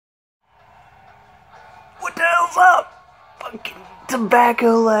up? Fucking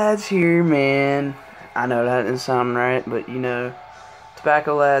Tobacco Lads here, man. I know that didn't sound right, but you know,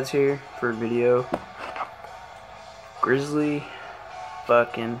 Tobacco Lads here for a video. Grizzly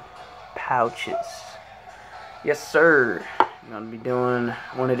fucking pouches. Yes, sir. I'm gonna be doing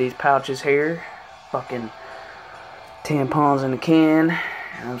one of these pouches here. Fucking tampons in a can.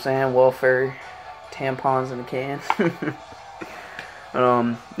 You know what I'm saying? Welfare tampons in a can.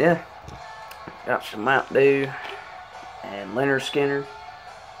 Yeah. Got some Mountain Dew and Leonard Skinner.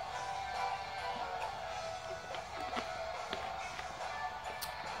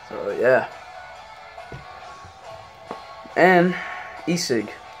 So yeah. And E-cig.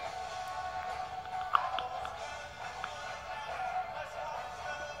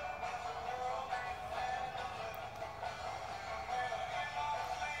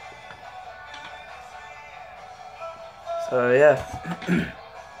 So yeah.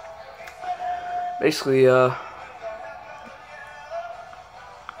 Basically,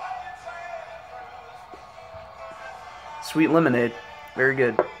 sweet lemonade. Very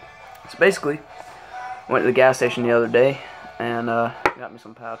good. So basically, went to the gas station the other day and got me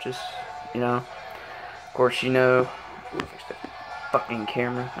some pouches, you know. Of course, you know, fix the fucking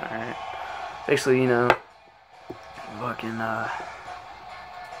camera. Alright. Basically, you know, fucking, you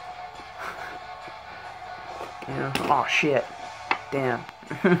know, oh shit. Damn.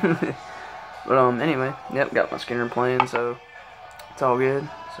 But, anyway, yep, got my Skinner playing, so it's all good.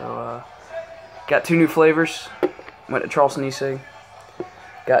 So, got 2 new flavors. Went to Charleston E-cig.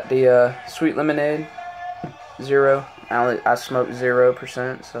 Got the, sweet lemonade. 0. I smoked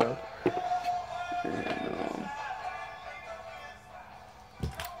 0%, so. And,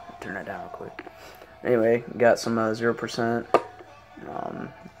 turn that down real quick. Anyway, got some, 0%.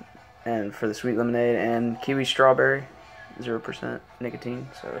 And for the sweet lemonade, and kiwi strawberry. 0% nicotine,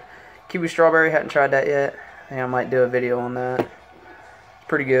 so. Kiwi strawberry, hadn't tried that yet. I think I might do a video on that. It's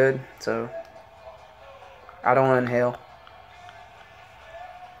pretty good, so I don't inhale.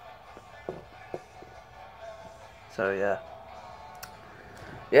 So yeah.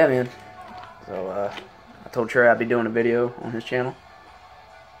 Yeah, man. So I told Trey I'd be doing a video on his channel.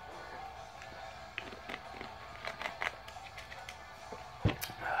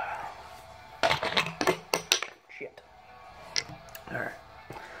 Shit. Alright.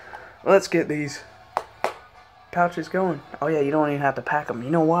 Let's get these pouches going. Oh yeah, you don't even have to pack them.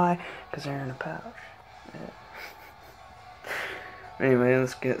 You know why? Because they're in a pouch. Yeah. Anyway,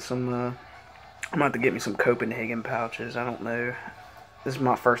 let's get some, I'm gonna have to get me some Copenhagen pouches. I don't know. This is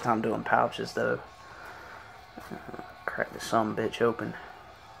my first time doing pouches, though. Crack this sumbitch open.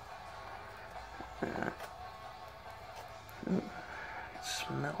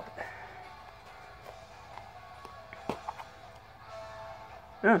 Smell it.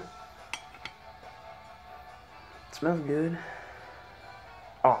 Yeah. Smells good.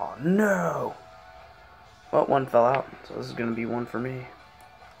 Oh no! Well, one fell out, so this is gonna be one for me.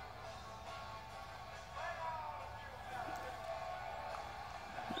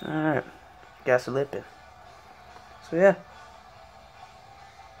 Alright. Gas a lippin'. So yeah.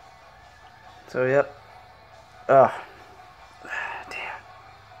 So yep. Ugh. Damn.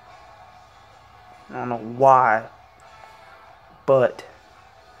 I don't know why. But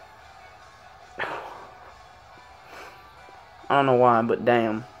I don't know why, but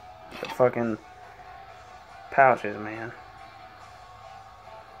damn. The fucking pouches, man.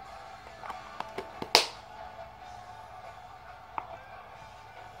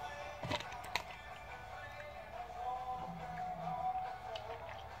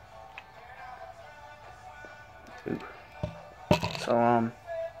 Ooh. So,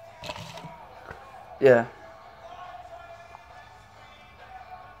 yeah.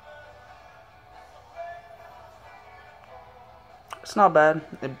 It's not bad.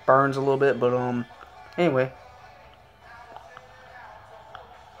 It burns a little bit, but anyway.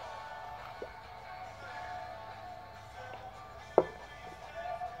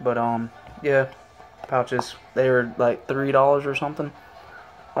 But yeah, pouches. They were like $3 or something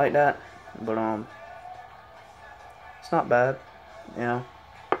like that. But it's not bad, you know.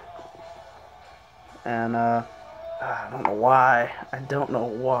 And I don't know why. I don't know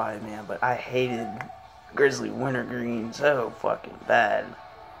why, man, but I hated Grizzly wintergreen so fucking bad.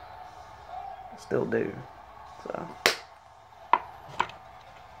 I still do. So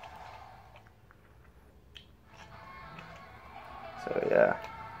yeah.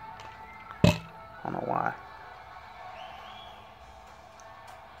 I don't know why.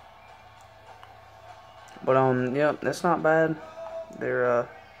 But yeah, that's not bad. They're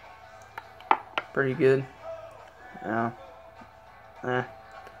pretty good. Yeah.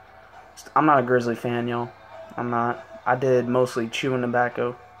 I'm not a Grizzly fan, y'all. I'm not. I did mostly chewing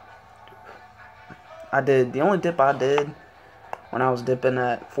tobacco. The only dip I did when I was dipping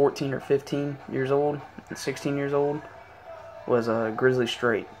at 14 or 15 years old and 16 years old was a Grizzly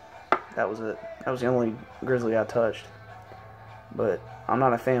straight. That was it. That was the only Grizzly I touched. But I'm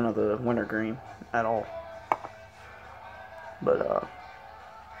not a fan of the wintergreen at all. But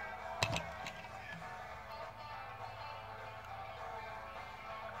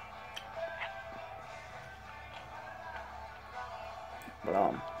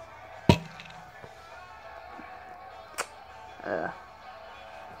yeah.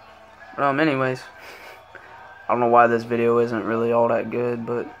 Anyways, I don't know why this video isn't really all that good,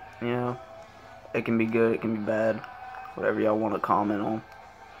 but you know, it can be good, it can be bad, whatever y'all want to comment on.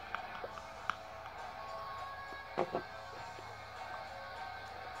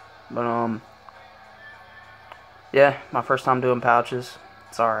 But yeah, my first time doing pouches.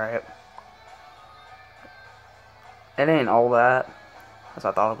 It's alright. It ain't all that as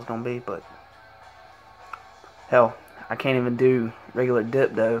I thought it was gonna be, but hell, I can't even do regular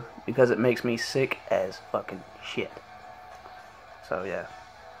dip though because it makes me sick as fucking shit. So yeah.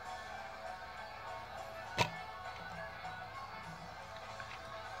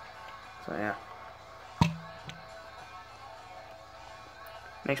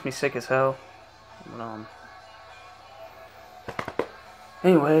 Makes me sick as hell. But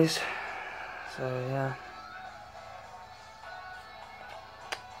anyways, so yeah.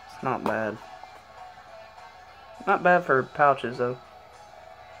 It's not bad. Not bad for pouches though.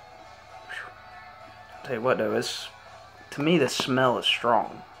 I'll tell you what though, to me the smell is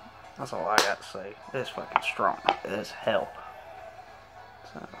strong. That's all I got to say. It's fucking strong as hell.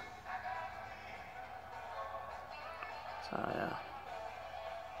 So yeah.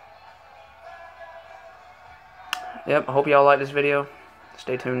 Yep, I hope y'all like this video.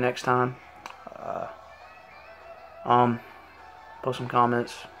 Stay tuned next time. Post some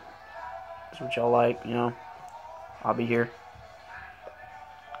comments. That's what y'all like, you know. I'll be here.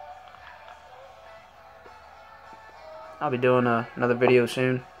 I'll be doing another video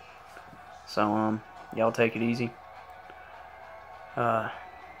soon. So, y'all take it easy.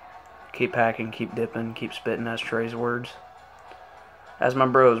 Keep packing, keep dipping, keep spitting. That's Trey's words. That's my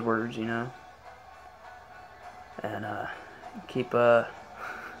bro's words, you know. And, keep,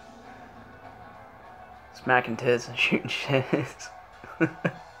 smacking tits and shooting shits.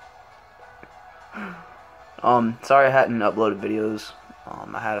 Sorry I hadn't uploaded videos.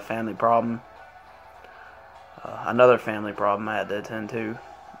 I had a family problem. Another family problem I had to attend to.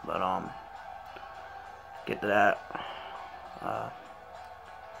 But, get to that.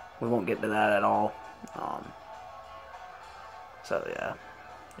 We won't get to that at all. So, yeah.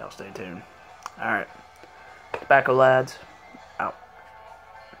 Y'all stay tuned. Alright. Tobacco lads.